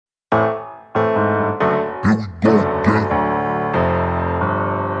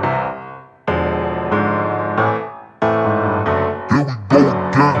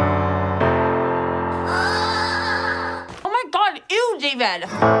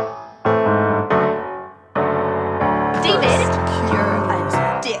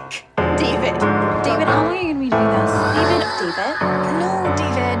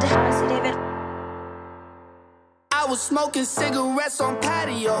smoking cigarettes on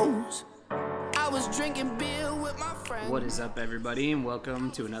patios. I was drinking beer with my friends. What is up, everybody, and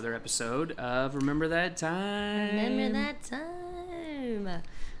welcome to another episode of Remember That Time. Remember that time.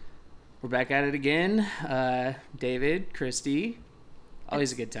 We're back at it again. David, Christy,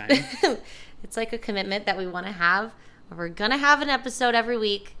 always a good time. It's like a commitment that we want to have. We're going to have an episode every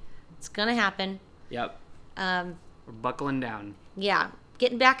week. It's going to happen. Yep. We're buckling down. Yeah.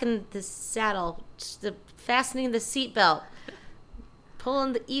 Getting back in the saddle. Fastening the seatbelt.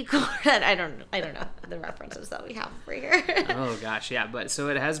 Pulling the E-cord. I don't know the references that we have over here. Oh, gosh, yeah. But so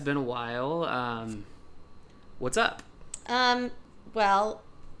it has been a while. What's up? Well,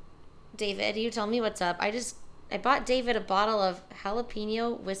 David, you tell me what's up. I bought David a bottle of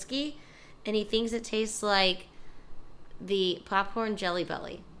jalapeno whiskey, and he thinks it tastes like the popcorn Jelly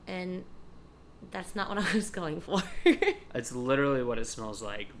Belly, and that's not what I was going for. It's literally what it smells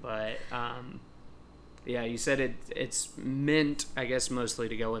like, but yeah, you said it's meant, I guess, mostly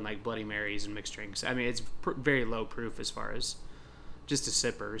to go in like Bloody Marys and mixed drinks. I mean, it's very low proof as far as just a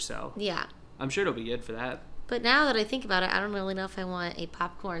sipper, so Yeah. I'm sure it'll be good for that. But now that I think about it, I don't really know if I want a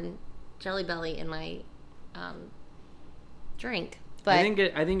popcorn Jelly Belly in my drink. But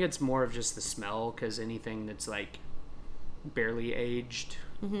I think it's more of just the smell, because anything that's like barely aged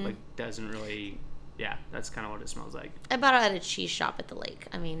like doesn't really. Yeah, that's kind of what it smells like. I bought it at a cheese shop at the lake.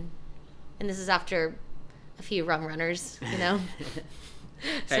 I mean, and this is after a few rum runners, you know.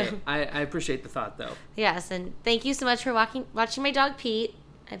 Hey, I appreciate the thought, though. Yes, and thank you so much for watching my dog Pete.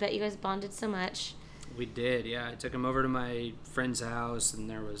 I bet you guys bonded so much. We did, yeah. I took him over to my friend's house, and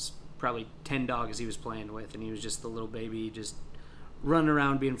there was probably 10 dogs he was playing with, and he was just the little baby, just running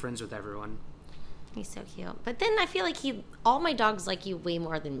around being friends with everyone. He's so cute. But then I feel like all my dogs like you way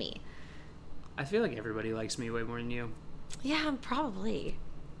more than me. I feel like everybody likes me way more than you. Yeah, probably.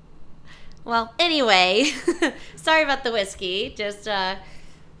 Well, anyway, sorry about the whiskey. Just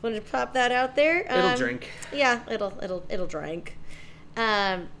wanted to pop that out there. It'll drink. Yeah, it'll drink.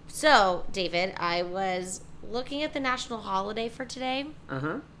 So, David, I was looking at the national holiday for today.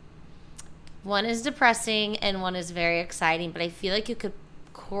 Uh-huh. One is depressing and one is very exciting, but I feel like you could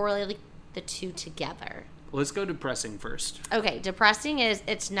correlate the two together. Let's go depressing first. Okay, depressing is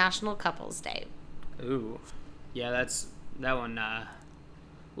it's National Couples Day. Ooh. Yeah, that one a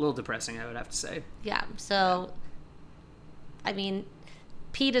little depressing, I would have to say. Yeah, so, I mean,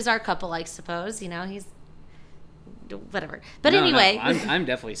 Pete is our couple, I suppose. You know, he's whatever. But anyway. No, I'm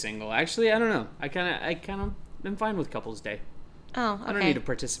definitely single. Actually, I don't know. I kind of am fine with Couples Day. Oh, okay. I don't need to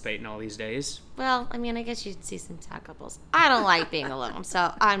participate in all these days. Well, I mean, I guess you'd see some sad couples. I don't like being alone,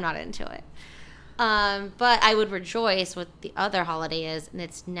 so I'm not into it. But I would rejoice what the other holiday is, and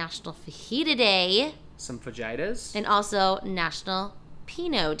it's National Fajita Day. Some fajitas. And also National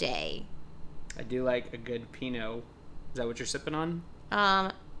Pinot Day. I do like a good Pinot. Is that what you're sipping on?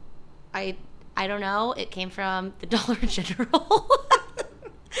 I don't know. It came from the Dollar General.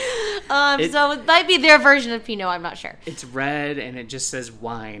 So it might be their version of Pinot. I'm not sure. It's red and it just says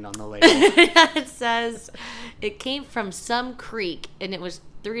wine on the label. It says it came from some creek and it was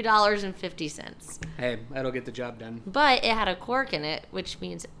 $3.50. Hey, that'll get the job done. But it had a cork in it, which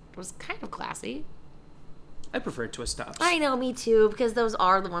means it was kind of classy. I prefer twist tops. I know, me too, because those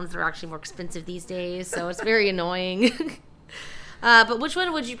are the ones that are actually more expensive these days, so it's very annoying. But which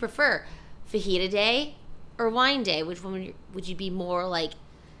one would you prefer? Fajita Day or Wine Day? Which one would you be more like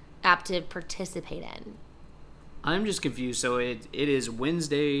apt to participate in? I'm just confused. So it is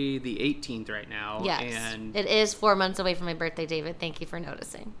Wednesday the 18th right now. Yes. And it is 4 months away from my birthday, David. Thank you for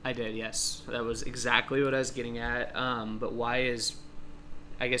noticing. I did, yes. That was exactly what I was getting at. But why is,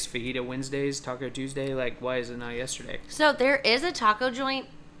 I guess, Fajita Wednesdays, Taco Tuesday? Like, why is it not yesterday? So there is a taco joint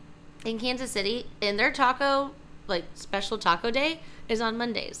in Kansas City, and their taco, like, special taco day is on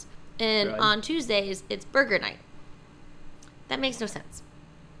Mondays. And Really? on Tuesdays, it's burger night. That makes no sense.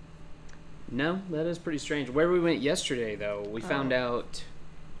 No, that is pretty strange. Where we went yesterday, though, we found out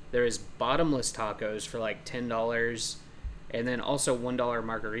there is bottomless tacos for like $10, and then also $1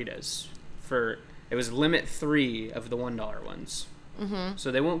 margaritas. It was limit 3 of the $1 ones. Mm-hmm. So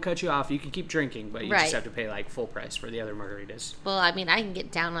they won't cut you off. You can keep drinking, but you just have to pay like full price for the other margaritas. Well, I mean, I can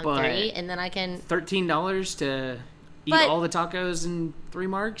get down on 3, and then I can... $13 to eat But- all the tacos and 3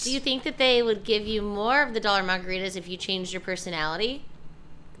 marks? Do you think that they would give you more of the dollar margaritas if you changed your personality?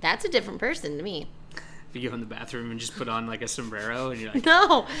 That's a different person to me. If you go in the bathroom and just put on like a sombrero and you're like...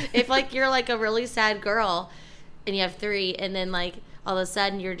 No. If like you're like a really sad girl and you have 3 and then like all of a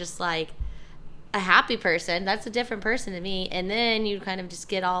sudden you're just like a happy person, that's a different person to me. And then you kind of just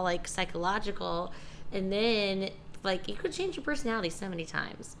get all like psychological, and then like you could change your personality so many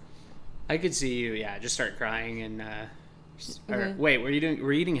times. I could see you, just start crying and. Mm-hmm. Wait, were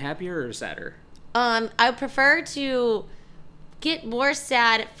you eating happier or sadder? I prefer to get more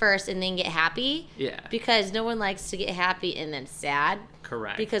sad at first and then get happy. Yeah. Because no one likes to get happy and then sad.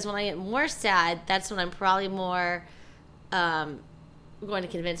 Correct. Because when I get more sad, that's when I'm probably more going to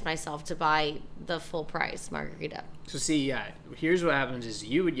convince myself to buy the full price margarita. So see, here's what happens is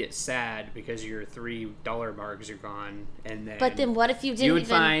you would get sad because your $3 margs are gone, and then. But then what if you didn't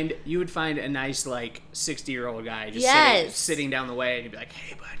you would find a nice 60-year-old guy just sitting down the way, and you'd be like,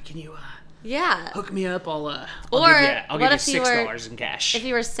 "Hey, bud, can you hook me up? I'll give you $6 in cash." If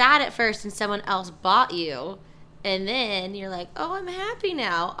you were sad at first and someone else bought you, and then you're like, "Oh, I'm happy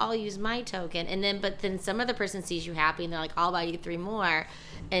now. I'll use my token." And but then some other person sees you happy, and they're like, "I'll buy you 3 more,"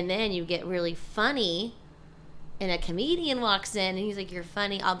 and then you get really funny. And a comedian walks in and he's like, "You're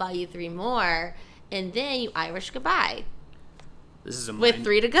funny, I'll buy you 3 more." And then you Irish goodbye. This is with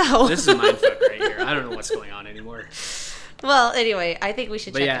 3 to go. This is a mindfuck right here. I don't know what's going on anymore. Well, anyway, I think we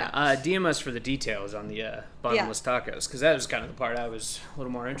should check it out. DM us for the details on the bottomless tacos, because that was kind of the part I was a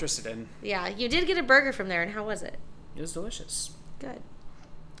little more interested in. Yeah, you did get a burger from there, and how was it? It was delicious. Good.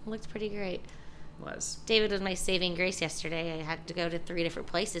 It looked pretty great. Was. David was my saving grace yesterday. I had to go to 3 different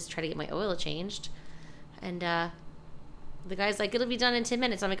places to try to get my oil changed. And the guy's like, "It'll be done in 10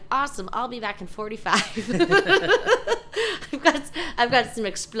 minutes." I'm like, "Awesome, I'll be back in 45. I've got some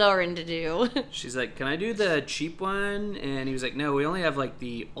exploring to do. She's like, "Can I do the cheap one?" And he was like, "No, we only have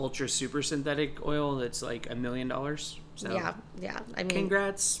the ultra super synthetic oil that's $1 million." So Yeah. I mean,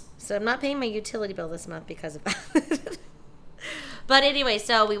 congrats. So I'm not paying my utility bill this month because of that. But anyway,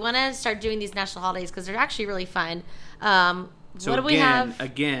 so we want to start doing these national holidays because they're actually really fun. So what do we have?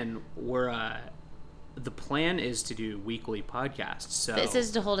 Again, we're the plan is to do weekly podcasts. So this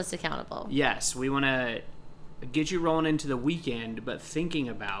is to hold us accountable. Yes, we want to get you rolling into the weekend, but thinking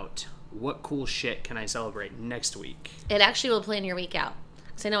about what cool shit can I celebrate next week. It actually will plan your week out.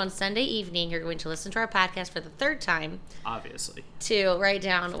 Because I know on Sunday evening you're going to listen to our podcast for the 3rd time. Obviously. To write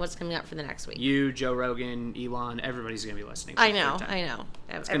down what's coming up for the next week. You, Joe Rogan, Elon, everybody's going to be listening. I know.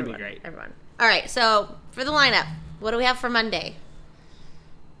 It's going to be great. Everyone. All right, so for the lineup, what do we have for Monday?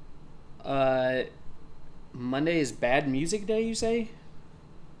 Monday is Bad Music Day, you say?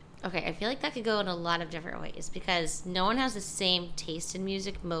 Okay, I feel like that could go in a lot of different ways because no one has the same taste in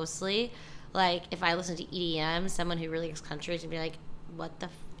music mostly. Like, if I listen to EDM, someone who really likes country would be like, "What the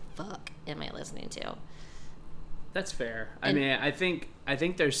fuck am I listening to?" That's fair. I mean, I think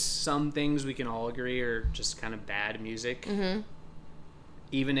there's some things we can all agree are just kind of bad music. Mm-hmm.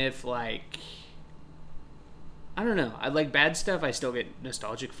 Even if, I don't know. I like bad stuff I still get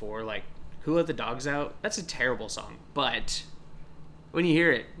nostalgic for, Who Let the Dogs Out? That's a terrible song, but when you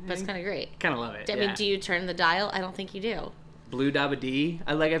hear it, that's kind of great. Kind of love it. I mean, do you turn the dial? I don't think you do. Blue Dabba Dee.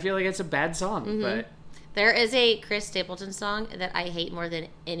 I feel like it's a bad song, but there is a Chris Stapleton song that I hate more than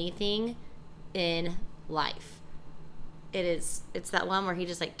anything in life. It's that one where he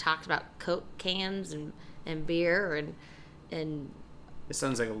just talks about Coke cans and beer and. It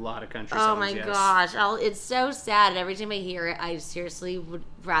sounds like a lot of country songs. Oh my gosh. It's so sad. Every time I hear it, I seriously would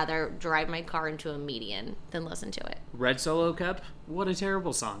rather drive my car into a median than listen to it. Red Solo Cup? What a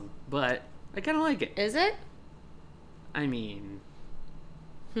terrible song. But I kind of like it. Is it? I mean...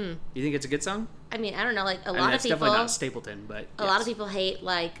 You think it's a good song? I mean, I don't know. A lot of people... It's definitely not Stapleton, but... A lot of people hate,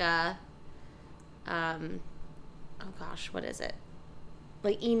 oh gosh, what is it?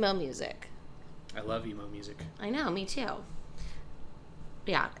 Emo music. I love emo music. I know, me too.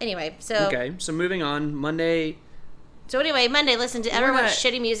 Yeah, anyway, so... Okay, so moving on, Monday... So anyway, Monday, listen to everyone's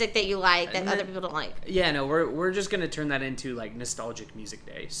shitty music that you like that other people don't like. Yeah, no, we're just going to turn that into, nostalgic music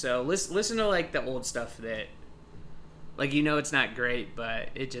day. So listen to, the old stuff that, it's not great, but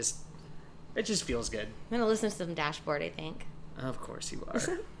it just feels good. I'm going to listen to some Dashboard, I think. Of course you are.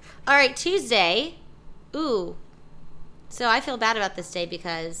 All right, Tuesday. Ooh. So I feel bad about this day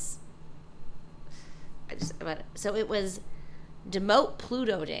because... So it was... Demote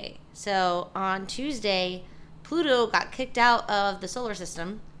Pluto Day. So on Tuesday, Pluto got kicked out of the solar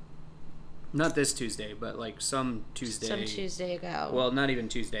system. Not this Tuesday, but some Tuesday. Some Tuesday ago. Well, not even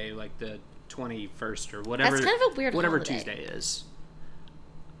Tuesday, the 21st or whatever. That's kind of a weird whatever holiday. Tuesday is.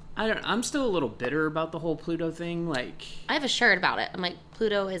 I'm still a little bitter about the whole Pluto thing. I have a shirt about it. I'm like,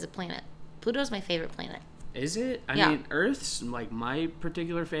 Pluto is a planet. Pluto's my favorite planet. Is it? I mean, Earth's my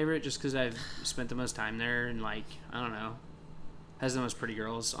particular favorite just because I've spent the most time there and I don't know. Has the most pretty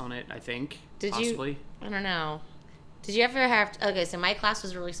girls on it, I think. Possibly. I don't know. Did you ever have... Okay, so my class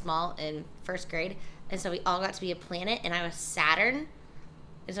was really small in 1st grade, and so we all got to be a planet, and I was Saturn.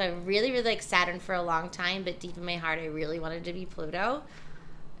 And so I really, really liked Saturn for a long time, but deep in my heart, I really wanted to be Pluto.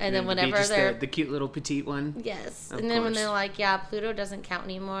 And then to be whenever just they're the cute little petite one. yes, Of and then when course. they're like, yeah, Pluto doesn't count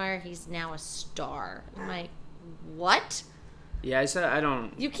anymore. He's now a star. I'm like, what? Yeah, I said I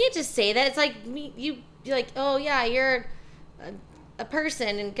don't. You can't just say that. It's like you're like, oh yeah, you're a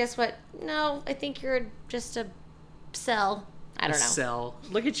person, and guess what? No, I think you're just a cell. I don't know. Cell.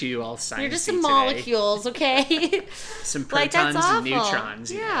 Look at you, all sciencey You're just some today. molecules, okay? Some Like, protons that's and awful.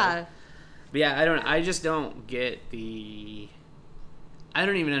 neutrons. you know. Yeah. But yeah, I just don't get the. I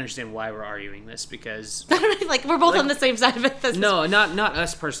don't even understand why we're arguing this because like we're both on the same side of it. This is- no, not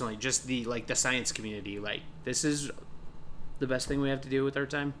us personally, just the science community. Like this is the best thing we have to do with our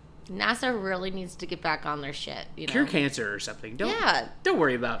time. NASA really needs to get back on their shit. You know? Cure cancer or something. Don't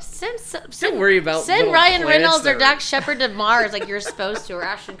worry about. Send worry about send little Ryan planets Reynolds or that Doc Shepard to Mars like you're supposed to, or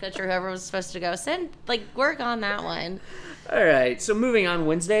Ashton Kutcher, whoever was supposed to go. Work on that one. All right, so moving on.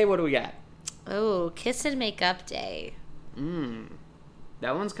 Wednesday, what do we got? Oh, kiss and make up day.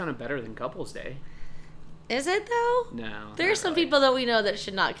 That one's kind of better than Couples Day. Is it though? No. There's not some really. people that we know that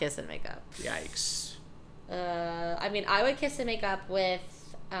should not kiss and make up. Yikes. I mean, I would kiss and make up with,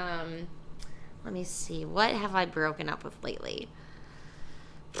 let me see, what have I broken up with lately?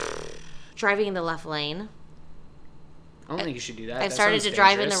 Driving in the left lane. I don't think you should do that. I've That started to sounds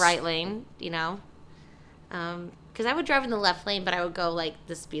drive in the dangerous. right lane, you know? Because I would drive in the left lane, but I would go, like,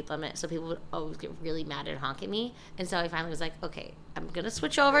 the speed limit, so people would always get really mad and honk at me. And so I finally was like, okay, I'm going to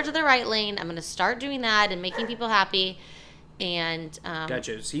switch over to the right lane. I'm going to start doing that and making people happy. And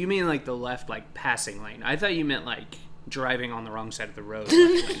Gotcha. So you mean like the left, like passing lane? I thought you meant like driving on the wrong side of the road.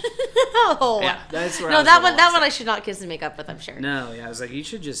 no, Yeah, that's where I no, was that a one, little that one lost. I should not kiss and make up with. I'm sure. No, yeah, I was like, you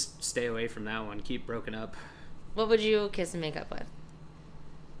should just stay away from that one. Keep broken up. What would you kiss and make up with?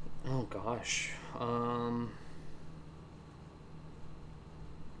 Oh gosh.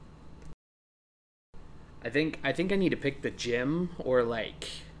 I think I need to pick the gym or like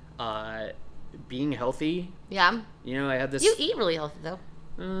being healthy. Yeah, You know, I had this you eat really healthy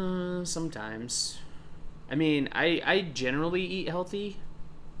though. sometimes. I mean, I generally eat healthy.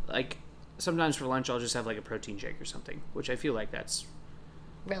 Like sometimes for lunch I'll just have like a protein shake or something, which I feel like that's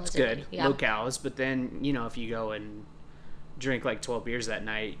Relatively, good. yeah. Low calories, but then, you know, if you go and drink like 12 beers that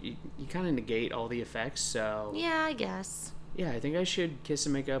night, you kind of negate all the effects. So Yeah, I guess. yeah, I think I should kiss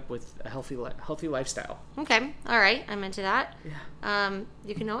and make up with a healthy lifestyle. Okay, all right, I'm into that. Yeah.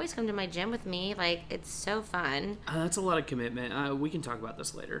 You can always come to my gym with me. Like, it's so fun. That's a lot of commitment. We can talk about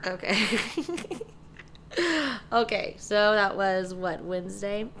this later. Okay. Okay, so that was what,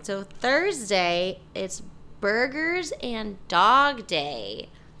 Wednesday? So Thursday, it's Burgers and Dog Day.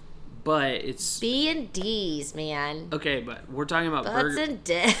 But it's B&D's, man. okay. But we're talking about Butts and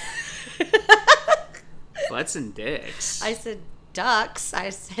dicks. butts and dicks. I said ducks. I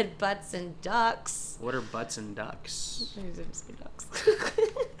said butts and ducks. What are butts and ducks? I didn't say ducks.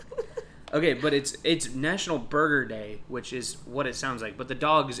 Okay, but it's National Burger Day, which is what it sounds like. But the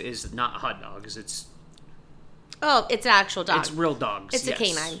dogs is not hot dogs. It's Oh, it's an actual dog. It's real dogs. It's a yes.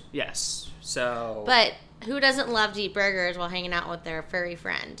 canine. Yes. So. But who doesn't love to eat burgers while hanging out with their furry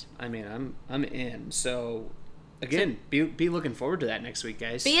friend? I mean, I'm in. So, again, be looking forward to that next week,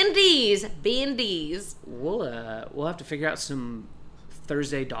 guys. B&D's. B&D's. We'll have to figure out some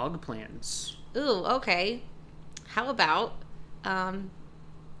Thursday dog plans. Ooh, okay. How about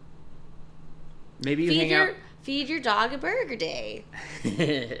Maybe you hang out. feed your dog a burger day.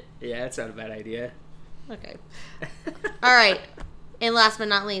 Yeah, that's not a bad idea. Okay. All right. And last but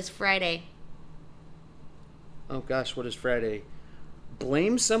not least, Friday. Oh gosh, what is Friday?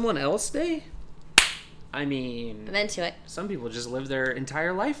 Blame someone else day? I mean, I'm into it. some people just live their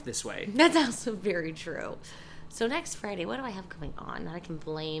entire life this way. That's also very true. So next Friday, what do I have going on that I can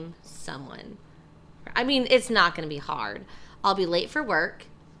blame someone? I mean, it's not going to be hard. I'll be late for work,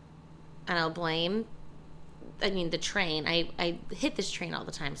 and I'll blame, the train. I hit this train all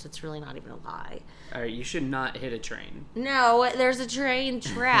the time, so it's really not even a lie. All right, you should not hit a train. No, there's a train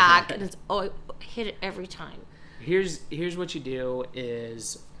track, and I hit it every time. Here's what you do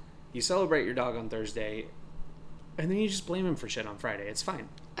is you celebrate your dog on Thursday, and then you just blame him for shit on Friday. It's fine.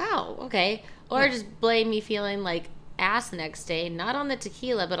 Oh, okay. Or just blame me feeling like ass the next day, not on the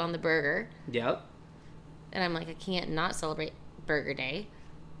tequila, but on the burger. Yep. And I'm like, I can't not celebrate Burger Day.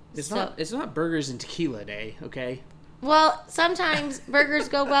 It's not burgers and tequila day, okay? Well, sometimes burgers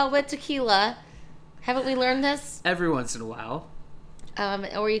go well with tequila. Haven't we learned this? Every once in a while.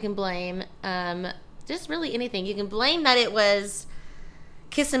 Or you can blame just really anything. You can blame that it was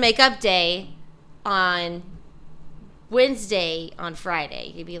Kiss and Make Up Day on Wednesday on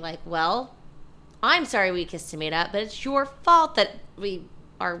Friday. You'd be like, well, I'm sorry we kissed and made up, but it's your fault that we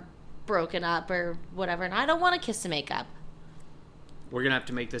are broken up or whatever, and I don't want to kiss and make up. We're gonna have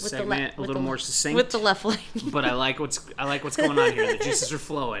to make this With the segment a little more succinct. With the left leg. But I like what's going on here. The juices are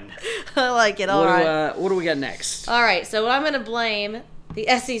flowing. I like it. All right. What do we got next? All right. So I'm going to blame the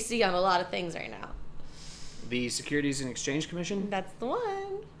SEC on a lot of things right now. The Securities and Exchange Commission. That's the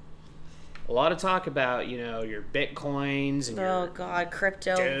one. A lot of talk about your Bitcoins and Oh your God,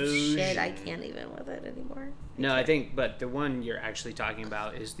 crypto Doge. shit. I can't even with it anymore. No, I think, but the one you're actually talking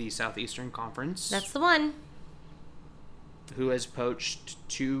about is the Southeastern Conference. That's the one. Who has poached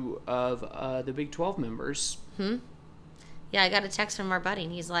 2 of the Big 12 members. Yeah, I got a text from our buddy,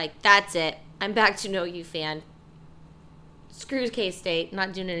 and he's like, "That's it. I'm back to no U fan. Screw K-State.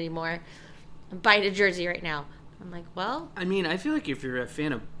 Not doing it anymore. I'm buying a jersey right now." I'm like, well, I mean, I feel like if you're a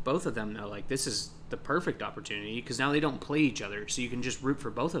fan of both of them, though, like, this is the perfect opportunity because now they don't play each other, so you can just root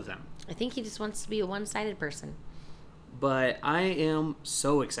for both of them. I think he just wants to be a one-sided person. But I am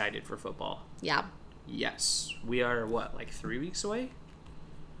so excited for football. Yeah. Yes. We are, like 3 weeks away?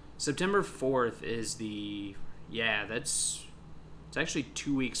 September 4th is it's actually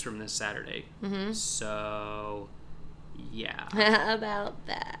 2 weeks from this Saturday. Mm-hmm. So, yeah. How about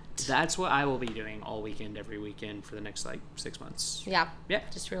that? That's what I will be doing all weekend, every weekend for the next, 6 months. Yeah. Yeah.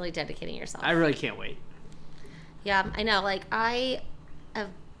 Just really dedicating yourself. I really can't wait. Yeah, I know. Like, I have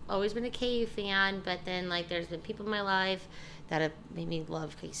always been a KU fan, but then, there's been people in my life that have made me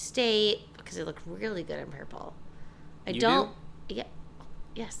love K-State because they look really good in purple. You don't... do? Yeah.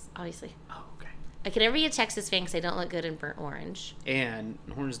 Yes, obviously. Oh, okay. I could never be a Texas fan because they don't look good in burnt orange. And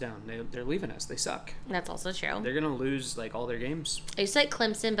horns down. They're leaving us. They suck. That's also true. They're going to lose, all their games. I used to like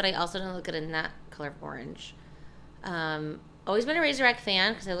Clemson, but I also don't look good in that color of orange. Always been a Razorback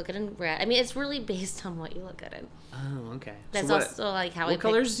fan because I look good in red. I mean, it's really based on what you look good in. Oh, okay. That's so also how I What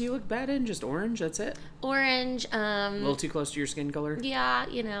colors do you look bad in? Just orange? That's it? Orange. A little too close to your skin color? Yeah,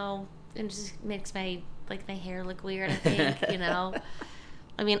 it just makes my hair look weird, I think,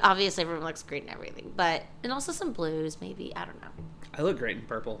 I mean, obviously everyone looks great in everything, and also some blues, maybe. I don't know. I look great in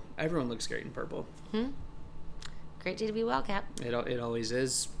purple. Everyone looks great in purple. Great day to be Wildcat. It always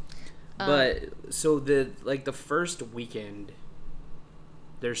is. But so the first weekend,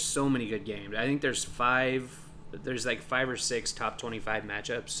 there's so many good games. I think there's 5 or 6 top 25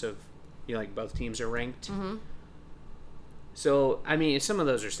 matchups of both teams are ranked. Mm-hmm. So I mean, some of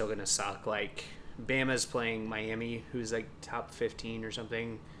those are still gonna suck. Like Bama's playing Miami, who's top 15 or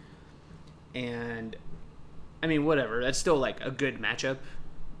something, and I mean whatever. That's still a good matchup,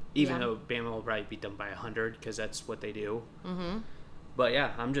 even though Bama will probably beat them by 100 because that's what they do. Mm-hmm. But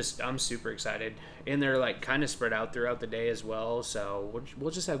yeah, I'm super excited, and they're kind of spread out throughout the day as well. So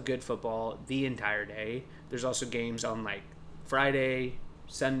we'll just have good football the entire day. There's also games on Friday,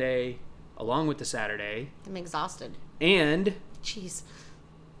 Sunday, along with the Saturday. I'm exhausted. And jeez,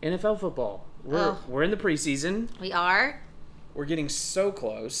 NFL football. We're in the preseason. We are. We're getting so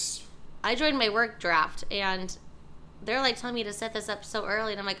close. I joined my work draft, and they're telling me to set this up so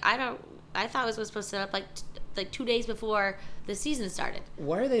early, and I'm like, I thought it was supposed to set up 2 days before the season started.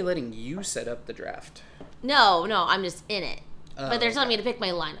 Why are they letting you set up the draft? No, I'm just in it. Oh, but they're telling me to pick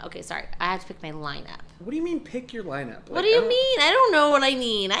my line. Okay, sorry. I have to pick my lineup. What do you mean pick your lineup? What do you mean? I don't know what I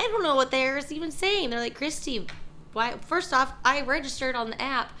mean. I don't know what they're even saying. They're like, Christy, why? First off, I registered on the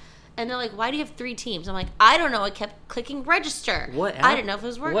app, and they're like, why do you have 3 teams? I'm like, I don't know. I kept clicking register. What app? I didn't know if it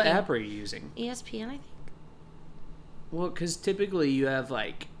was working. What app are you using? ESPN, I think. Well, because typically you have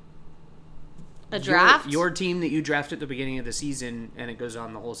a draft? Your team that you draft at the beginning of the season, and it goes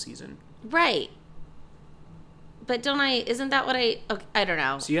on the whole season. Right. But isn't that what okay, I don't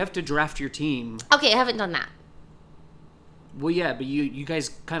know. So you have to draft your team. Okay, I haven't done that. Well, yeah, but you guys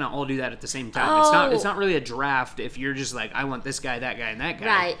kind of all do that at the same time. It's not really a draft if you're just I want this guy, that guy, and that guy.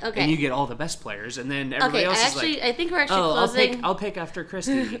 Right, okay. And you get all the best players, and then everybody else is I think we're actually closing. I'll pick after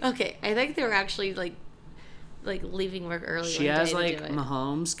Christy. Okay, I think they were actually leaving work early. She has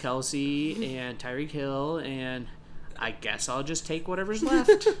Mahomes, Kelsey, and Tyreek Hill, and I guess I'll just take whatever's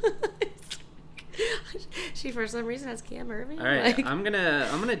left. She for some reason has Cam Irving. All right, I'm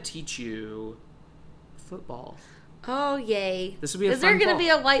gonna teach you football. Oh yay! This will be a Is fun there gonna fall. be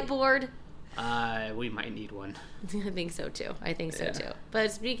a whiteboard? We might need one. I think so too.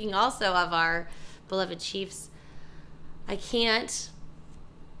 But speaking also of our beloved Chiefs, I can't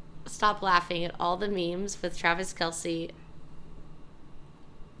stop laughing at all the memes with Travis Kelce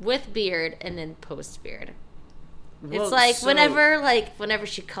with beard and then post beard. Well, It's whenever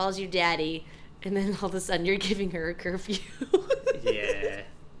she calls you daddy, and then all of a sudden you're giving her a curfew. Yeah.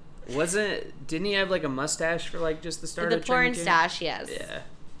 Didn't he have a mustache for just the start The of porn training camp? stash, yes. Yeah.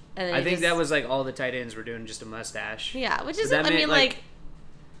 And then I think that was all the tight ends were doing, just a mustache. Yeah, which But is, that I meant,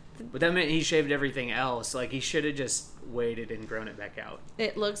 mean, But that meant he shaved everything else. Like, he should have just waited and grown it back out.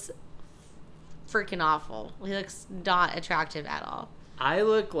 It looks freaking awful. He looks not attractive at all. I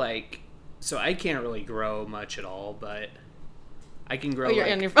look like... So I can't really grow much at all, but I can grow you're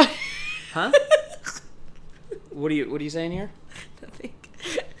like... on your phone. Huh? What are you saying here? Nothing.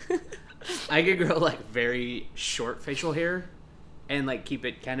 I could grow like very short facial hair and like keep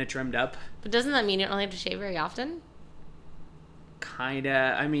it kind of trimmed up. But doesn't that mean you don't have to shave very often?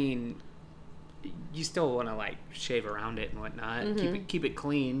 Kinda. I mean, you still want to like shave around it and whatnot. Mm-hmm. Keep it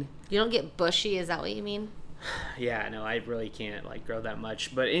clean. You don't get bushy, is that what you mean? Yeah, no, I really can't like grow that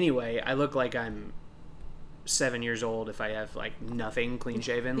much. But anyway, I look like I'm 7 years old if I have like nothing clean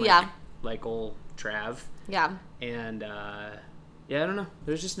shaven. Like, Yeah. Like old Trav. Yeah. And yeah, I don't know.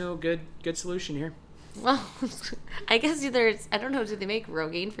 There's just no good solution here. Well, I guess either it's, I don't know, do they make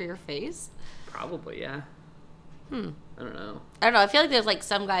Rogaine for your face? Probably, yeah. I don't know. I don't know. I feel like there's like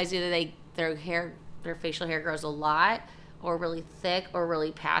some guys either their facial hair grows a lot, or really thick, or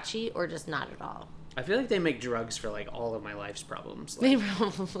really patchy, or just not at all. I feel like they make drugs for like all of my life's problems. They Like,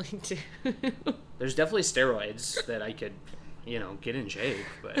 probably do. there's definitely steroids that I could, get in shape,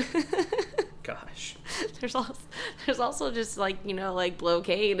 but gosh. There's also just like, like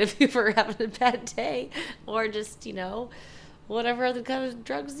Blocaine if you're having a bad day, or just, whatever other kind of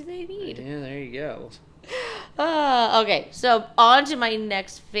drugs you may need. Yeah, there you go. Okay, so on to my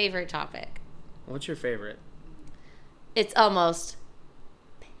next favorite topic. What's your favorite? It's almost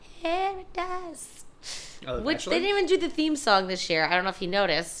Paradise. Oh, The Which Bachelor? they didn't even do the theme song this year. I don't know if you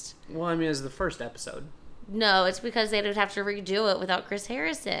noticed. Well, I mean, it's the first episode. No, it's because they would have to redo it without Chris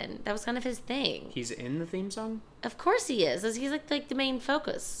Harrison. That was kind of his thing. He's in the theme song? Of course he is. He's like the main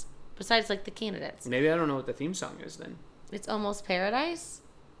focus. Besides like the candidates. Maybe I don't know what the theme song is then. It's almost Paradise.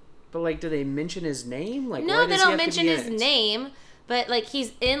 But like, do they mention his name? Like, No, why they does he don't have to mention be in his it? name. But like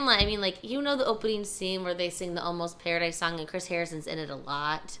he's in like, I mean, like, the opening scene where they sing the Almost Paradise song and Chris Harrison's in it a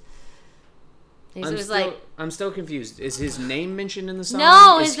lot. I'm still confused. Is his name mentioned in the song?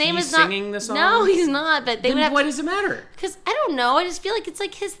 No, his name is not singing the song? No, he's not. But they Then would have what does it matter? because I don't know. I just feel like it's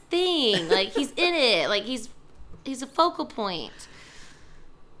like his thing. Like he's in it. Like he's a focal point.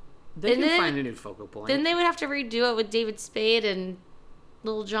 They And can then- find a new focal point. Then they would have to redo it with David Spade and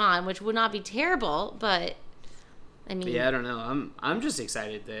Lil Jon, which would not be terrible. But I mean, Yeah, I don't know. I'm just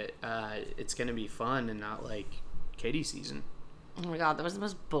excited that it's gonna be fun and not like Katie's season. oh my god, that was the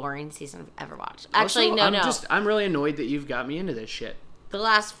most boring season I've ever watched. Actually, Also, no. I'm really annoyed that you've got me into this shit. The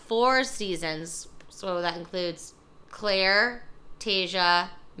last 4 seasons, so that includes Claire, Tasia,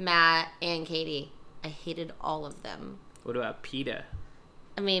 Matt, and Katie. I hated all of them. What about PETA?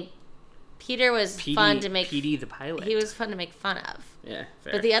 I mean, Peter was Petey, fun to make. Petey the pilot. He was fun to make fun of. Yeah,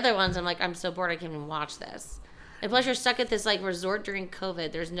 fair. But the other ones, I'm like, I'm so bored. I can't even watch this. And plus, you're stuck at this like resort during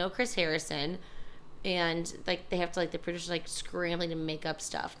COVID. There's no Chris Harrison, and like they have to the producers scrambling to make up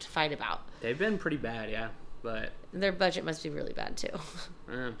stuff to fight about. They've been pretty bad, yeah. But Their budget must be really bad too.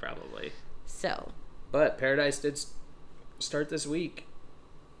 probably. So But Paradise did start this week.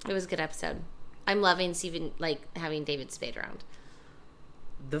 it was a good episode. I'm loving Steven having David Spade around.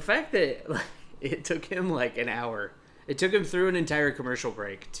 The fact that it took him an hour. It took him through an entire commercial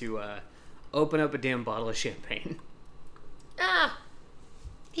break to open up a damn bottle of champagne.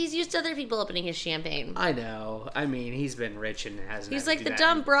 He's used to other people opening his champagne. I know. I mean, he's been rich and hasn't. He's had to like do the that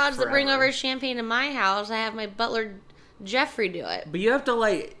dumb broads that bring forever. over champagne to my house. I have my butler Jeffrey do it. But you have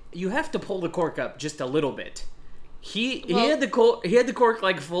to pull the cork up just a little bit. He Well- had the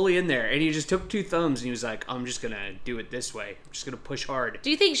cork fully in there, and he just took 2 thumbs and he was like, "I'm just gonna do it this way. I'm just gonna push hard." Do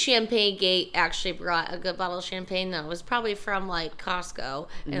you think Champagne Gate actually brought a good bottle of champagne? No, it was probably from Costco,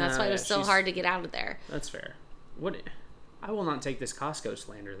 and that's why it was so she's- hard to get out of there. That's fair. What? I will not take this Costco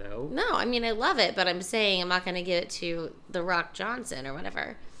slander though. No, I mean I love it, but I'm saying I'm not going to give it to The Rock Johnson or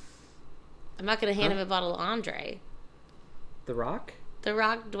whatever. I'm not going to hand him a bottle of Andre. The Rock? The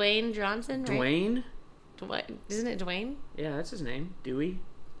Rock Dwayne Johnson, right? Dwayne? Isn't it Dwayne? Yeah, that's his name. Dewey?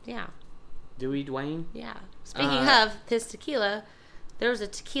 Yeah. Dewey Dwayne? Yeah. Speaking of this tequila, there was a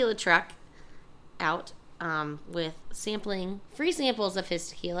tequila truck out with free samples of his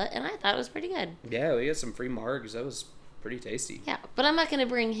tequila, and I thought it was pretty good. Yeah, we got some free margs. That was pretty tasty. Yeah, but I'm not going to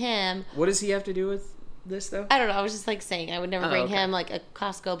bring him. What does he have to do with this though? I don't know. I was just saying I would never bring okay. him a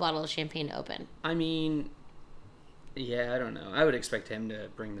Costco bottle of champagne to open. I mean, yeah, I don't know. I would expect him to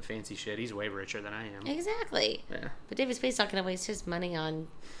bring the fancy shit. He's way richer than I am. Exactly. Yeah. But David Spade's not going to waste his money on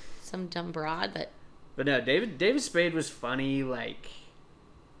some dumb broad that. But no, David Spade was funny. I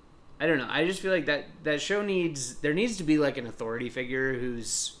don't know. I just feel like that show needs to be an authority figure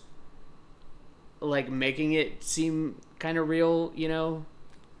who's making it seem kind of real,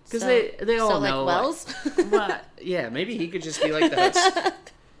 Because they all know. Like Wells? Well, yeah, maybe he could just be like the host.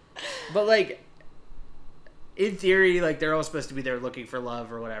 But, like, in theory, like, they're all supposed to be there looking for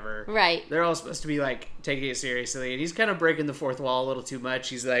love or whatever. Right. They're all supposed to be, like, taking it seriously. And he's kind of breaking the fourth wall a little too much.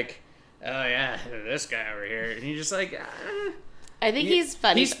 He's like, oh, yeah, this guy over here. And he's just like, I think he's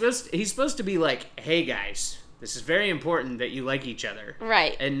funny. He's supposed to be like, hey, guys, this is very important that you like each other.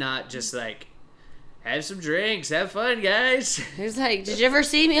 Right. And not just like, have some drinks, have fun, guys. He's like, did you ever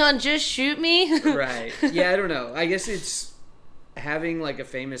see me on Just Shoot Me? Right. Yeah, I don't know. I guess it's having like a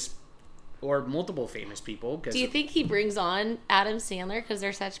famous or multiple famous people. Do you think he brings on Adam Sandler because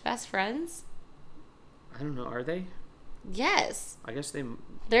they're such best friends? I don't know. Are they? Yes. I guess they.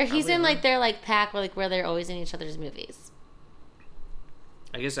 He's in like their like pack where they're always in each other's movies.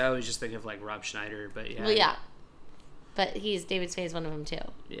 I guess I always just think of like Rob Schneider, but yeah. Well, yeah. But David Spade's one of them too.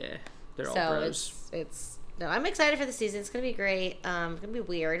 Yeah. They're all so bros. it's no, I'm excited for the season. It's gonna be great. It's gonna be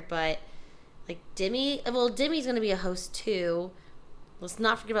weird, but like Demi's gonna be a host too. Let's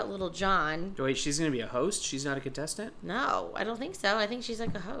not forget about Little John. Wait, she's gonna be a host? She's not a contestant? No, I don't think so. I think she's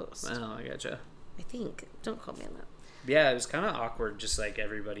like a host. Oh, I gotcha. I think. Don't quote me on that. Yeah, it was kind of awkward. Just like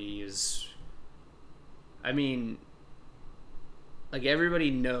everybody is. I mean, like everybody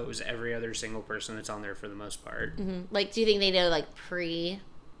knows every other single person that's on there for the most part. Mm-hmm. Like, do you think they know like pre-season?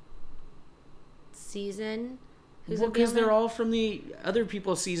 Well, because they're all from the other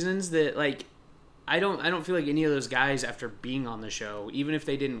people's seasons that like. I don't feel like any of those guys, after being on the show, even if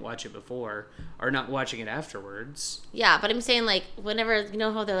they didn't watch it before, are not watching it afterwards. Yeah, but I'm saying, like, whenever, you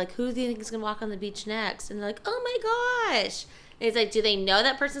know how they're like, who do you think is going to walk on the beach next? And they're like, oh my gosh. And it's like, do they know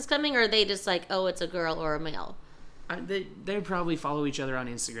that person's coming, or are they just like, oh, it's a girl or a male? They probably follow each other on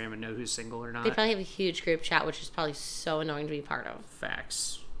Instagram and know who's single or not. They probably have a huge group chat, which is probably so annoying to be part of.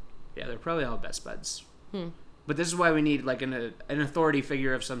 Facts. Yeah, they're probably all best buds. But this is why we need like an authority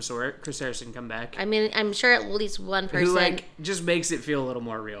figure of some sort. Chris Harrison come back. I mean, I'm sure at least one person who like just makes it feel a little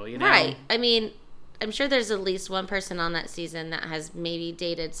more real, you know? Right. I mean, I'm sure there's at least one person on that season that has maybe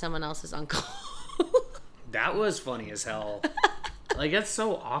dated someone else's uncle. That was funny as hell. Like, that's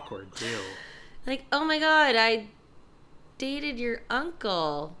so awkward too. Like, oh my god, I dated your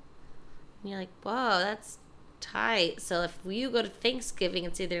uncle. And you're like, whoa, that's tight. So if you go to Thanksgiving,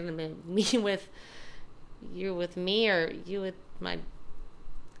 it's either going to be me with you with me or you with my...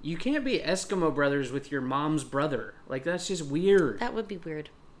 You can't be Eskimo brothers with your mom's brother. Like, that's just weird. That would be weird.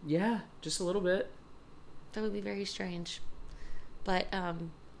 Yeah, just a little bit. That would be very strange. But,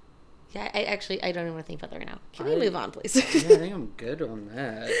 yeah, I don't even want to think about that right now. Can we move on, please? Yeah, I think I'm good on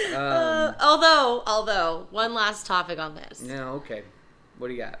that. Although, one last topic on this. Yeah, okay. What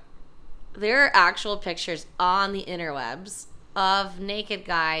do you got? There are actual pictures on the interwebs of naked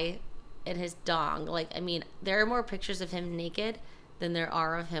guy and his dong. Like, I mean, there are more pictures of him naked than there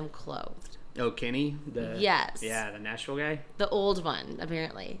are of him clothed. Oh, Kenny? Yes. Yeah, the Nashville guy? The old one,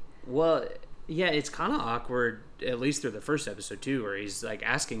 apparently. Well, yeah, it's kind of awkward, at least through the first episode, too, where he's, like,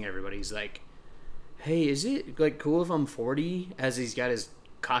 asking everybody, he's like, hey, is it, like, cool if I'm 40? As he's got his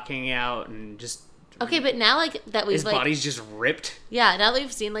cock hanging out and just... Okay, but now, like, that we've, his body's just ripped. Yeah, now that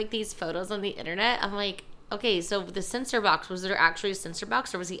we've seen, like, these photos on the internet, I'm like... Okay, so the censor box, was there actually a censor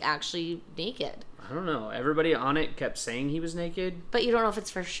box or was he actually naked? I don't know. Everybody on it kept saying he was naked. But you don't know if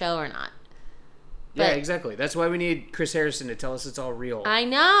it's for show or not. Yeah, exactly. That's why we need Chris Harrison to tell us it's all real. I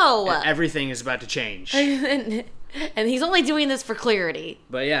know. And everything is about to change. And he's only doing this for clarity.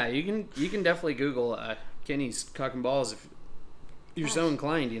 But yeah, you can definitely Google Kenny's cock and balls if you're so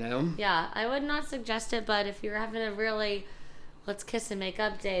inclined, you know? Yeah, I would not suggest it, but if you're having a really... let's kiss and make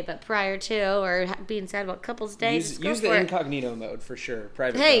up day, but prior to or being sad about couples day, use the incognito mode for sure.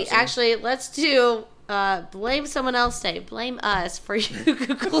 Private. Hey, browsing. actually, let's do blame someone else day. Blame us for you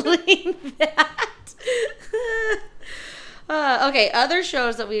googling that. Okay, other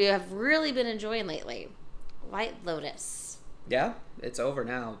shows that we have really been enjoying lately. White Lotus. Yeah, it's over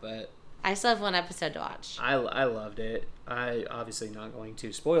now, but I still have one episode to watch. I loved it. I obviously not going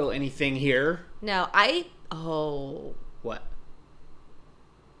to spoil anything here. No, What?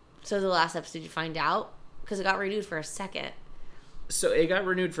 So the last episode you find out? Because it got renewed for a second. So it got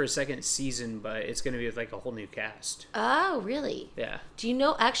renewed for a second season, but it's going to be with like a whole new cast. Oh, really? Yeah. Do you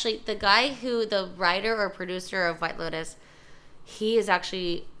know, actually, the guy the writer or producer of White Lotus, he is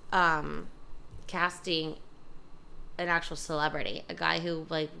actually casting an actual celebrity. A guy who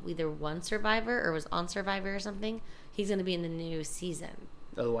like either won Survivor or was on Survivor or something. He's going to be in the new season.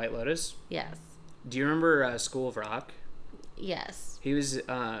 Oh, the White Lotus? Yes. Do you remember School of Rock? Yes. He was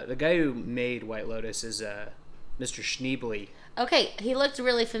the guy who made White Lotus is Mr. Schneebly. Okay, he looked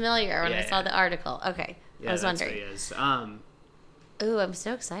really familiar when I saw the article. Okay, I was wondering. That's what he is. Ooh, I'm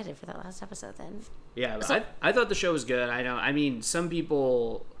so excited for that last episode then. Yeah, but So- I thought the show was good. I know. I mean, some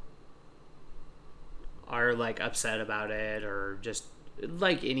people are like upset about it, or just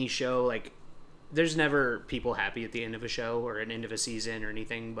like any show. Like, there's never people happy at the end of a show or an end of a season or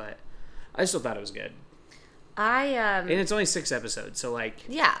anything. But I still thought it was good, and it's only 6 episodes. So like,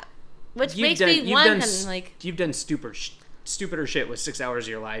 yeah. Which you've makes done- me you've one done kind s- of like... you've done stupider shit with 6 hours of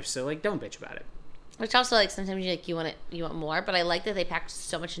your life. So like, don't bitch about it. Which also, like, sometimes you want more, but I like that they packed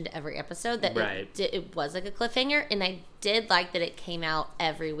so much into every episode that Right. it was like a cliffhanger, and I did like that it came out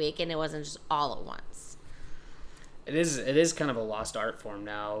every week and it wasn't just all at once. It is kind of a lost art form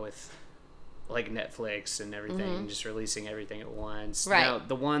now with like Netflix and everything just releasing everything at once. Right. Now,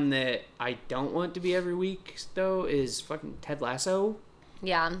 the one that I don't want to be every week though is fucking Ted Lasso.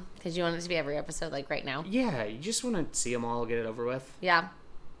 Yeah, because you want it to be every episode, like, right now. Yeah, you just want to see them all, get it over with. Yeah.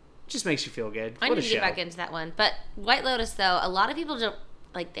 Just makes you feel good. I What need a to show. get back into that one. But White Lotus, though, a lot of people don't,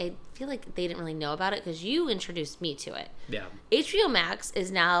 like, they feel like they didn't really know about it because you introduced me to it. Yeah. HBO Max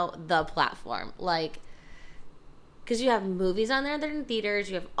is now the platform. Like, because you have movies on there that are in theaters.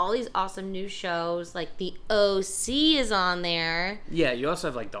 You have all these awesome new shows. Like, The OC is on there. Yeah, you also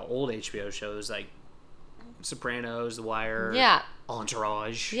have like the old HBO shows like Sopranos, The Wire, Yeah.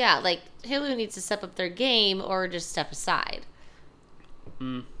 Entourage. Yeah, like, Hulu needs to step up their game or just step aside. I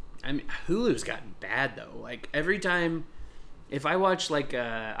mean, Hulu's gotten bad though. Like every time, if I watch like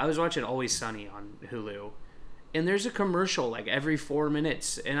I was watching Always Sunny on Hulu, and there's a commercial like every 4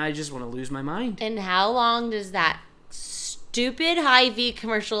 minutes, and I just want to lose my mind. And how long does that stupid Hy-Vee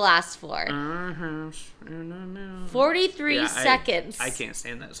commercial last for? 43 Yeah, seconds. I can't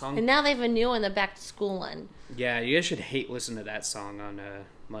stand that song. And now they have a new one, the back to school one. Yeah, you guys should hate listen to that song on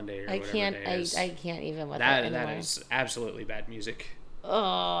Monday or whatever day it is. I can't even with it that anymore. is absolutely bad music.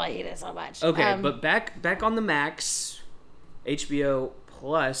 Oh, I hate it so much. Okay, but back on the Max, HBO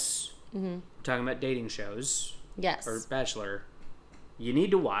Plus. Talking about dating shows yes. or Bachelor. You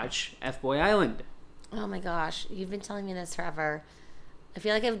need to watch F Boy Island. Oh my gosh, you've been telling me this forever. I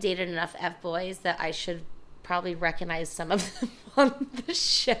feel like I've dated enough F-boys that I should probably recognize some of them on the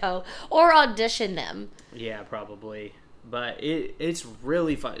show or audition them. Yeah, probably. But it's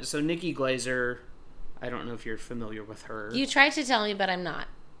really fun. So Nikki Glazer, I don't know if you're familiar with her. You tried to tell me, but I'm not.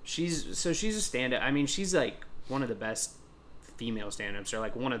 She's a stand-up. I mean, she's like one of the best female stand-ups, or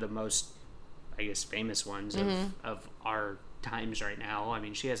like one of the most, I guess, famous ones of our times right now. I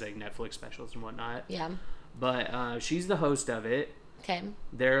mean, she has like Netflix specials and whatnot. Yeah. But she's the host of it. Okay.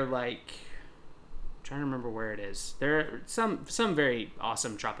 They're like, I'm trying to remember where it is. They're some very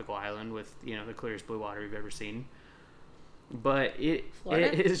awesome tropical island with, you know, the clearest blue water you've ever seen. But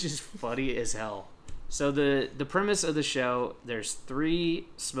Florida? it is just funny as hell. So the premise of the show, there's 3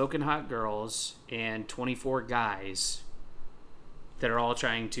 smoking hot girls and 24 guys that are all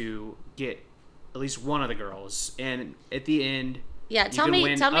trying to get at least one of the girls, and at the end, Yeah, you tell can me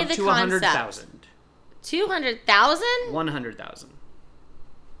win the up to concept. 100,000. 200,000? 100,000.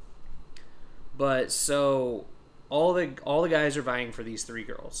 But so all the guys are vying for these 3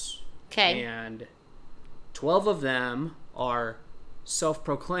 girls. Okay. And 12 of them are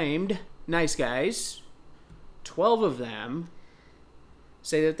self-proclaimed nice guys. 12 of them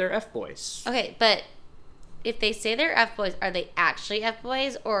say that they're F-boys. Okay, but if they say they're F-boys, are they actually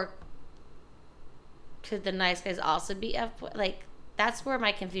F-boys, or could the nice guys also be F-boys? Like, that's where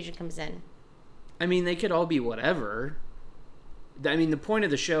my confusion comes in. I mean, they could all be whatever. I mean, the point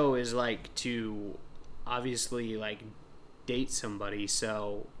of the show is like to obviously like date somebody.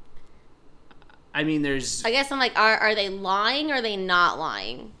 So, I mean, there's. I guess I'm like, are they lying or are they not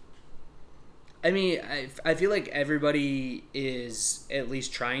lying? I mean, I feel like everybody is at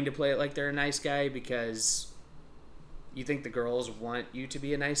least trying to play it like they're a nice guy, because you think the girls want you to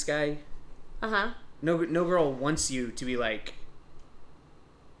be a nice guy. Uh-huh. No girl wants you to be like,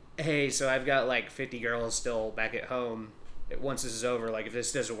 hey, so I've got like 50 girls still back at home. Once this is over, like if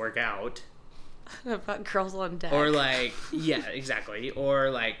this doesn't work out, About girls on deck. or like, yeah, exactly,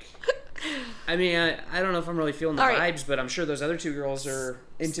 or like, I mean, I don't know if I'm really feeling the All right. vibes, but I'm sure those other 2 girls are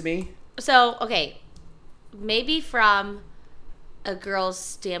into me. So, okay, maybe from a girl's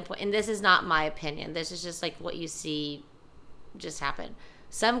standpoint, and this is not my opinion, this is just like what you see just happen.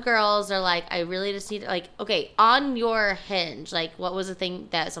 Some girls are like, I really just need, like, okay, on your Hinge, like, what was the thing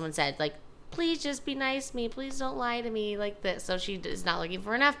that someone said? Like, please just be nice to me. Please don't lie to me like this. So she is not looking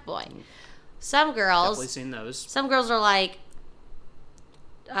for an F-boy. Some Definitely girls, seen those. are like,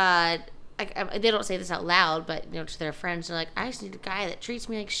 I they don't say this out loud, but to their friends, they're like, I just need a guy that treats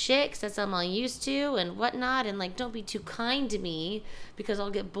me like shit, 'cause that's what I'm used to and whatnot, and like, don't be too kind to me because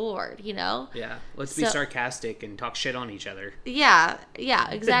I'll get bored, Yeah, let's be sarcastic and talk shit on each other. Yeah,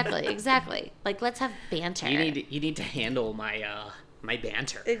 exactly. Like, let's have banter. You need to handle my my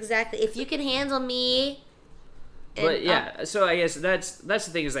banter. Exactly. If you can handle me. But yeah, so I guess that's the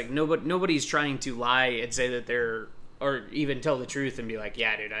thing, is like nobody's trying to lie and say that they're, or even tell the truth and be like,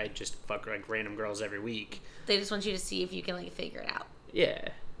 yeah, dude, I just fuck like random girls every week. They just want you to see if you can like figure it out. Yeah,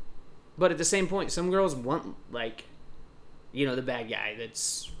 but at the same point, some girls want like, the bad guy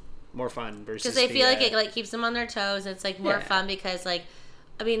that's more fun versus because they feel like it like keeps them on their toes. It's like more fun because like,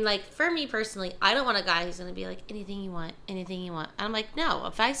 I mean, like, for me personally, I don't want a guy who's going to be like, anything you want. And I'm like, no.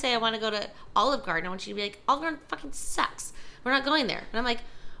 If I say I want to go to Olive Garden, I want you to be like, Olive Garden fucking sucks. We're not going there. And I'm like,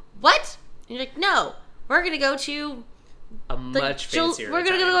 what? And you're like, no. We're going to go to a much fancier We're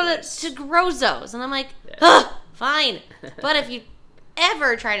going to go to Grozzo's. And I'm like, fine. But if you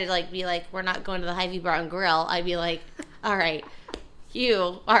ever try to, like, be like, we're not going to the Hy-Vee Bar and Grill, I'd be like, all right,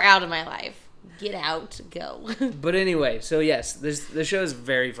 you are out of my life. Get out, go. But anyway, so yes, the show is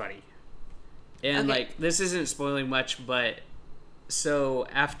very funny. And Okay. like, this isn't spoiling much, but so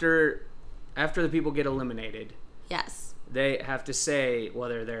after the people get eliminated, Yes. they have to say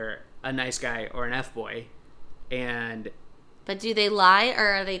whether they're a nice guy or an F-boy. And But do they lie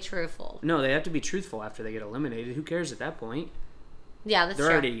or are they truthful? no, they have to be truthful after they get eliminated. Who cares at that point? Yeah, that's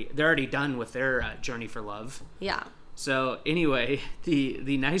true. They're already done with their journey for love. Yeah. So anyway,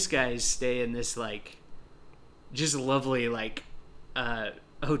 the nice guys stay in this like just lovely like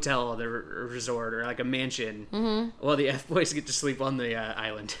hotel, the resort, or like a mansion, while the F boys get to sleep on the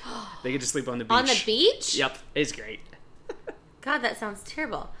island. They get to sleep on the beach. On the beach? Yep, it's great. God, that sounds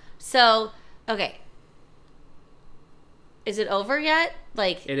terrible. So, okay. Is it over yet?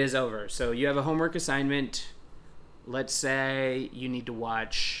 Like, It is over. So you have a homework assignment. Let's say you need to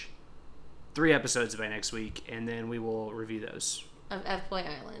watch 3 episodes by next week, and then we will review those. of F-Boy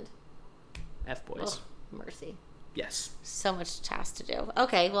Island. F-boys. Oh, mercy. Yes. So much tasks to do.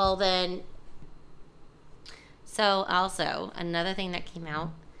 Okay, well then. So, also, another thing that came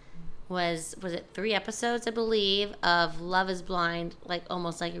out was it 3 episodes, I believe, of Love is Blind, like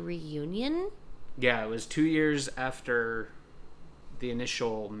almost like a reunion? Yeah, it was 2 years after the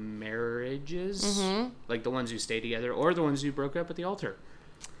initial marriages, like the ones who stayed together or the ones who broke up at the altar.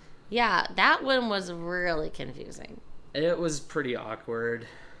 Yeah, that one was really confusing. It was pretty awkward.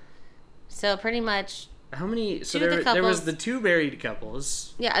 So pretty much, How many? So Two of the there was couples- the 2 married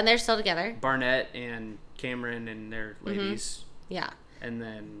couples, yeah, and they're still together. Barnett and Cameron and their ladies, Yeah. and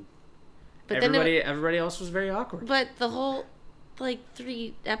then But then everybody else was very awkward. But the whole, like,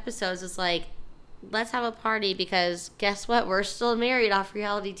 3 episodes is like, let's have a party because guess what? We're still married off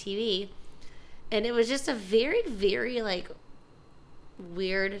reality TV. And it was just a very, very, like,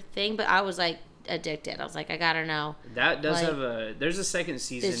 weird thing. But I was, like, addicted. I was like, I gotta know. That does like, there's a second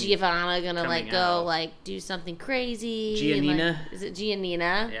season. Is Giovanna gonna, like, coming go, out. like, do something crazy? Giannina? Like, is it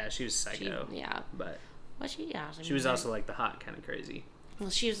Giannina? Yeah, she was psycho. Yeah. But Was she? Yeah. she was also like the hot kind of crazy. Well,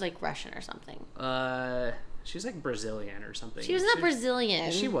 she was, like, Russian or something. She was like Brazilian or something. She was not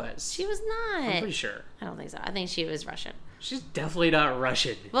Brazilian. She was. She was not. I'm pretty sure. I don't think so. I think she was Russian. She's definitely not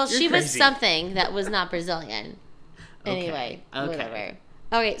Russian. Well, You're she was crazy. something that was not Brazilian. Okay. Anyway, Okay. whatever.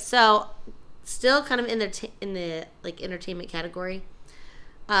 Okay, so still kind of in the like entertainment category.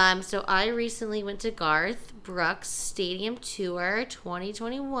 So I recently went to Garth Brooks Stadium Tour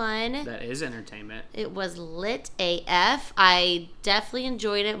 2021. That is entertainment. It was lit AF. I definitely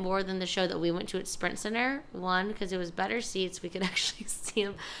enjoyed it more than the show that we went to at Sprint Center. One, because it was better seats. We could actually see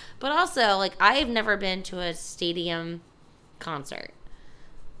them. But also, like, I've never been to a stadium concert.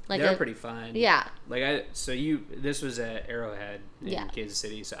 Like They're pretty fun. Yeah. Like this was at Arrowhead in Yeah. Kansas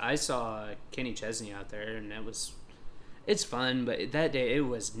City. So I saw Kenny Chesney out there, and it's fun. But that day it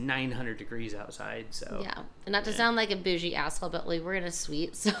was 900 degrees outside. So Yeah, and not to sound like a bougie asshole, but like we're in a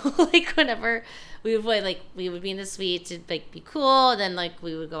suite, so like whenever we would be in the suite to like be cool, then like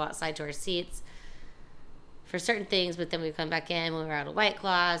we would go outside to our seats for certain things, but then we come back in when we're out of White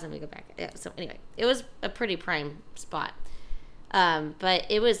Claws, and we go back. Yeah, so anyway, it was a pretty prime spot, but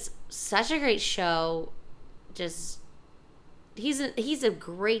it was such a great show. Just he's a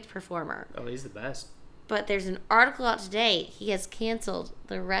great performer. Oh, he's the best. But there's an article out today. He has canceled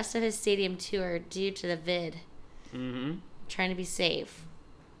the rest of his stadium tour due to the vid. Mm-hmm. Trying to be safe.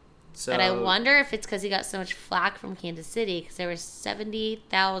 So And I wonder if it's because he got so much flack from Kansas City because there were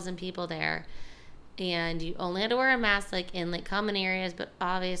 70,000 people there. And you only had to wear a mask like in like common areas, but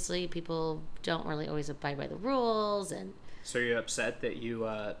obviously people don't really always abide by the rules. And So you're upset that you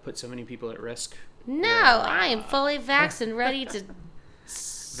put so many people at risk? No, I am fully vaxxed and ready to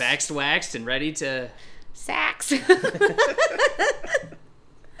Vaxxed, waxed, and ready to... sax.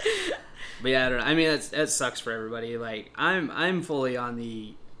 But yeah, I don't know. I mean, that sucks for everybody. Like, I'm fully on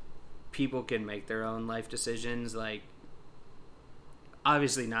the people can make their own life decisions. Like,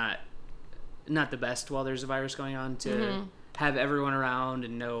 obviously not the best while there's a virus going on to have everyone around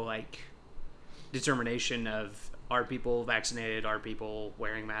and no, like, determination of are people vaccinated, are people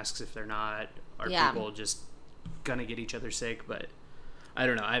wearing masks if they're not, are people just gonna get each other sick. But I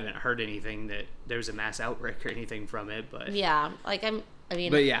don't know. I haven't heard anything that there's a mass outbreak or anything from it. But yeah, like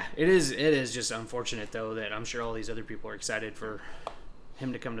but yeah, it is just unfortunate though that I'm sure all these other people are excited for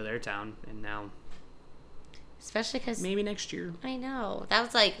him to come to their town, and now especially because maybe next year. I know that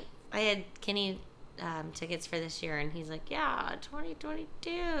was like I had Kenny tickets for this year, and he's like, yeah,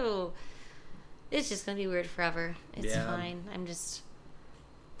 2022. It's just gonna be weird forever. It's fine.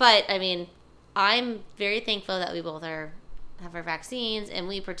 But I mean, I'm very thankful that we both have our vaccines and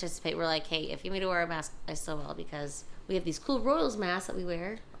we participate. We're like, hey, if you need me to wear a mask, I still will, because we have these cool Royals masks that we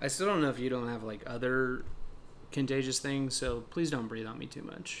wear. I still don't know if you don't have like other contagious things, so please don't breathe on me too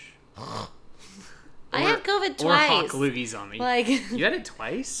much. I had COVID twice. Or hawk loogies on me. Like, you had it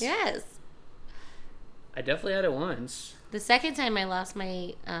twice? Yes. I definitely had it once. The second time I lost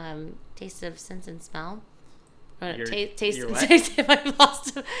my taste of sense and smell. Your what? Taste. I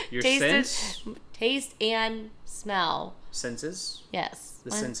lost Your taste sense? Taste and smell. Senses? Yes.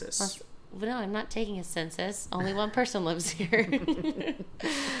 The census. No, I'm not taking a census. Only one person lives here.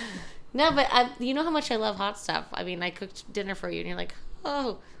 No, but you know how much I love hot stuff. I mean, I cooked dinner for you, and you're like,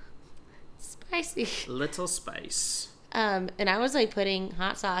 oh, spicy. Little spice. And I was like putting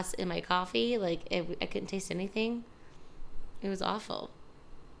hot sauce in my coffee. Like, I couldn't taste anything. It was awful.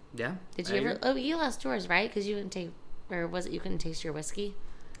 Yeah. Did you ever? Oh, you lost yours, right? Because you didn't take, or was it you couldn't taste your whiskey?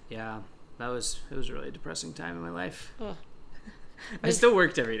 Yeah, it was a really depressing time in my life. Oh. I still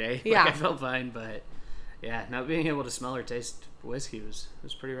worked every day. Like, Yeah. I felt fine, but yeah, not being able to smell or taste whiskey was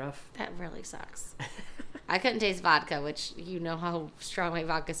pretty rough. That really sucks. I couldn't taste vodka, which you know how strong my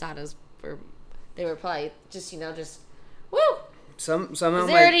vodka sodas were. They were probably just woo. Somehow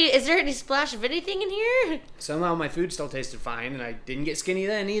Is there any splash of anything in here? Somehow my food still tasted fine, and I didn't get skinny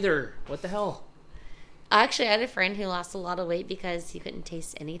then either. What the hell? Actually, I had a friend who lost a lot of weight because he couldn't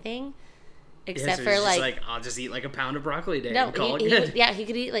taste anything, except so for he's just like I'll just eat like a pound of broccoli a day no, and call it good. he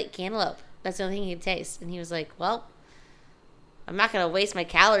could eat like cantaloupe. That's the only thing he'd taste, and he was like, "Well, I'm not gonna waste my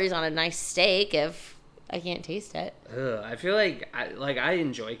calories on a nice steak if I can't taste it." I feel like I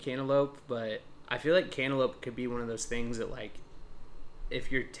enjoy cantaloupe, but I feel like cantaloupe could be one of those things that like if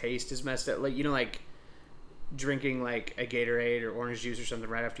your taste is messed up, like like drinking like a Gatorade or orange juice or something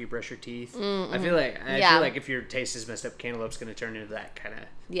right after you brush your teeth. I feel like if your taste is messed up, cantaloupe's going to turn into that kind of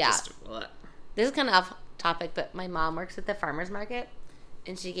This is kind of off topic, but my mom works at the farmer's market,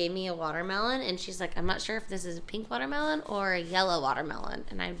 and she gave me a watermelon, and she's like, I'm not sure if this is a pink watermelon or a yellow watermelon,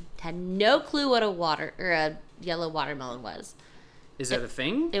 and I had no clue what a yellow watermelon was. Is that a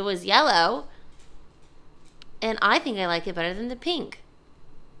thing? It was yellow, and I think I like it better than the pink.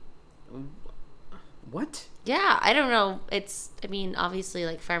 What? Yeah, I don't know. Obviously,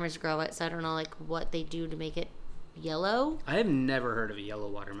 like, farmers grow it, so I don't know, like, what they do to make it yellow. I have never heard of a yellow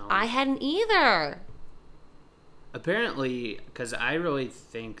watermelon. I hadn't either. Apparently, because I really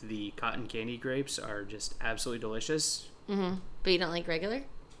think the cotton candy grapes are just absolutely delicious. Mm-hmm. But you don't like regular?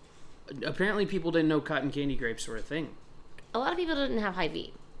 Apparently, people didn't know cotton candy grapes were a thing. A lot of people didn't have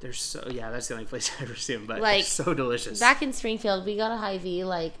Hy-Vee. They're that's the only place I've ever seen them, but like, they're so delicious. Back in Springfield, we got a Hy-Vee,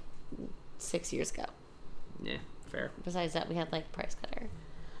 like, 6 years ago. Yeah, fair. Besides that, we had, like, Price Cutter.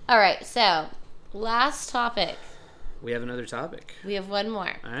 All right, so, last topic. We have another topic. We have one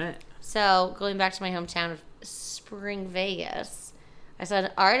more. All right. So, going back to my hometown of Spring Vegas, I saw an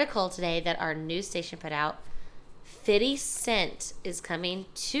article today that our news station put out. 50 Cent is coming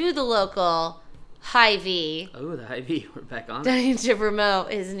to the local Hy-Vee. Oh, the Hy-Vee. We're back on. To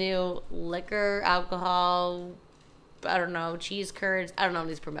promote his new liquor, alcohol, I don't know, cheese curds. I don't know what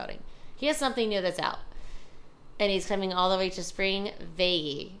he's promoting. He has something new that's out. And he's coming all the way to Spring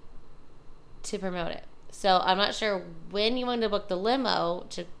Vegas to promote it. So I'm not sure when you want to book the limo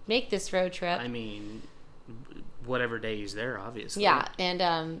to make this road trip. I mean, whatever day he's there, obviously. Yeah,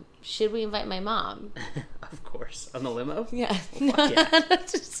 and should we invite my mom? Of course. On the limo? Yeah. Well, fuck yeah.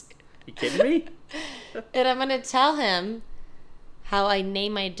 You kidding me? And I'm going to tell him how I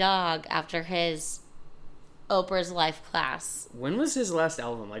named my dog after his Oprah's Life class. When was his last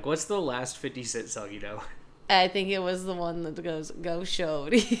album? Like, what's the last 50 Cent song you know? I think it was the one that goes, go show.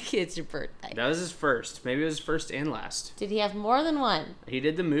 It's your birthday. That was his first. Maybe it was first and last. Did he have more than one? He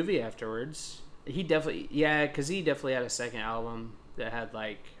did the movie afterwards. He definitely, yeah, because he definitely had a second album that had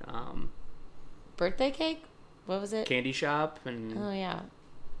like Birthday Cake? What was it? Candy Shop and Oh, yeah.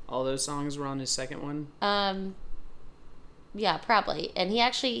 all those songs were on his second one. Yeah, probably. And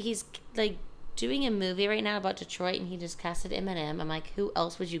he's like doing a movie right now about Detroit, and he just casted Eminem. I'm like, who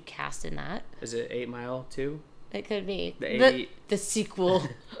else would you cast in that? Is it 8 Mile too? It could be The sequel.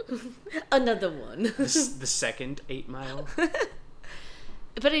 Another one. The second 8 Mile.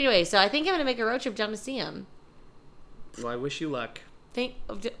 But anyway, so I think I'm gonna make a road trip down to see him. Well, I wish you luck. No,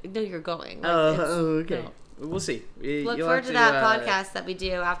 you're going. Like, okay. no. We'll see. Look forward to that podcast that we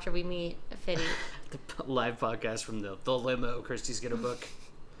do after we meet Fitty. The live podcast from the limo Christy's gonna book.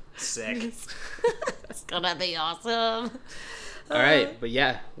 Sick. It's gonna be awesome. All right, but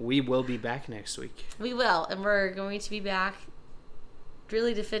yeah, we will be back next week. We will, and we're going to be back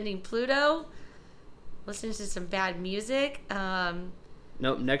really defending Pluto, listening to some bad music.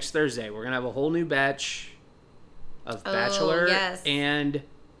 Nope, next Thursday we're gonna have a whole new batch of Bachelor and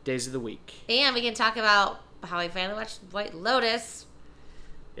Days of the Week. And we can talk about how I finally watched White Lotus.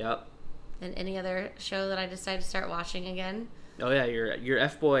 Yep. And any other show that I decided to start watching again. Oh yeah, your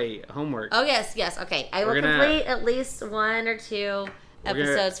F-Boy homework. Oh yes. Okay. I will complete at least 1 or 2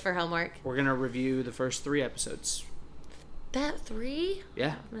 episodes for homework. We're gonna review the first 3 episodes. That 3?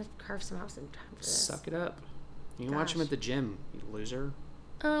 Yeah. I'm gonna carve some out some time for this. Suck it up. You can watch them at the gym, you loser.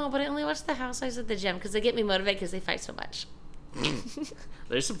 Oh, but I only watch the Housewives at the gym because they get me motivated because they fight so much.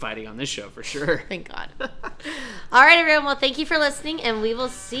 There's some fighting on this show for sure. Thank God. All right, everyone. Well, thank you for listening, and we will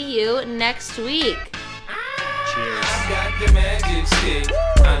see you next week. Cheers. I got the magic stick.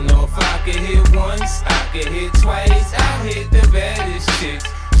 I know if I could hit once, I could hit twice. I'll hit the baddest chicks.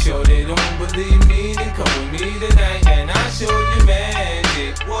 Sure they don't believe me, then come with me tonight, and I'll show you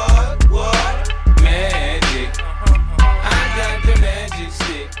magic. What? Magic. I got the magic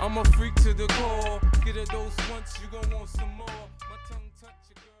stick. I'm a freak to the core. Get a dose once, you gon' want some more. My tongue touch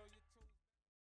your girl.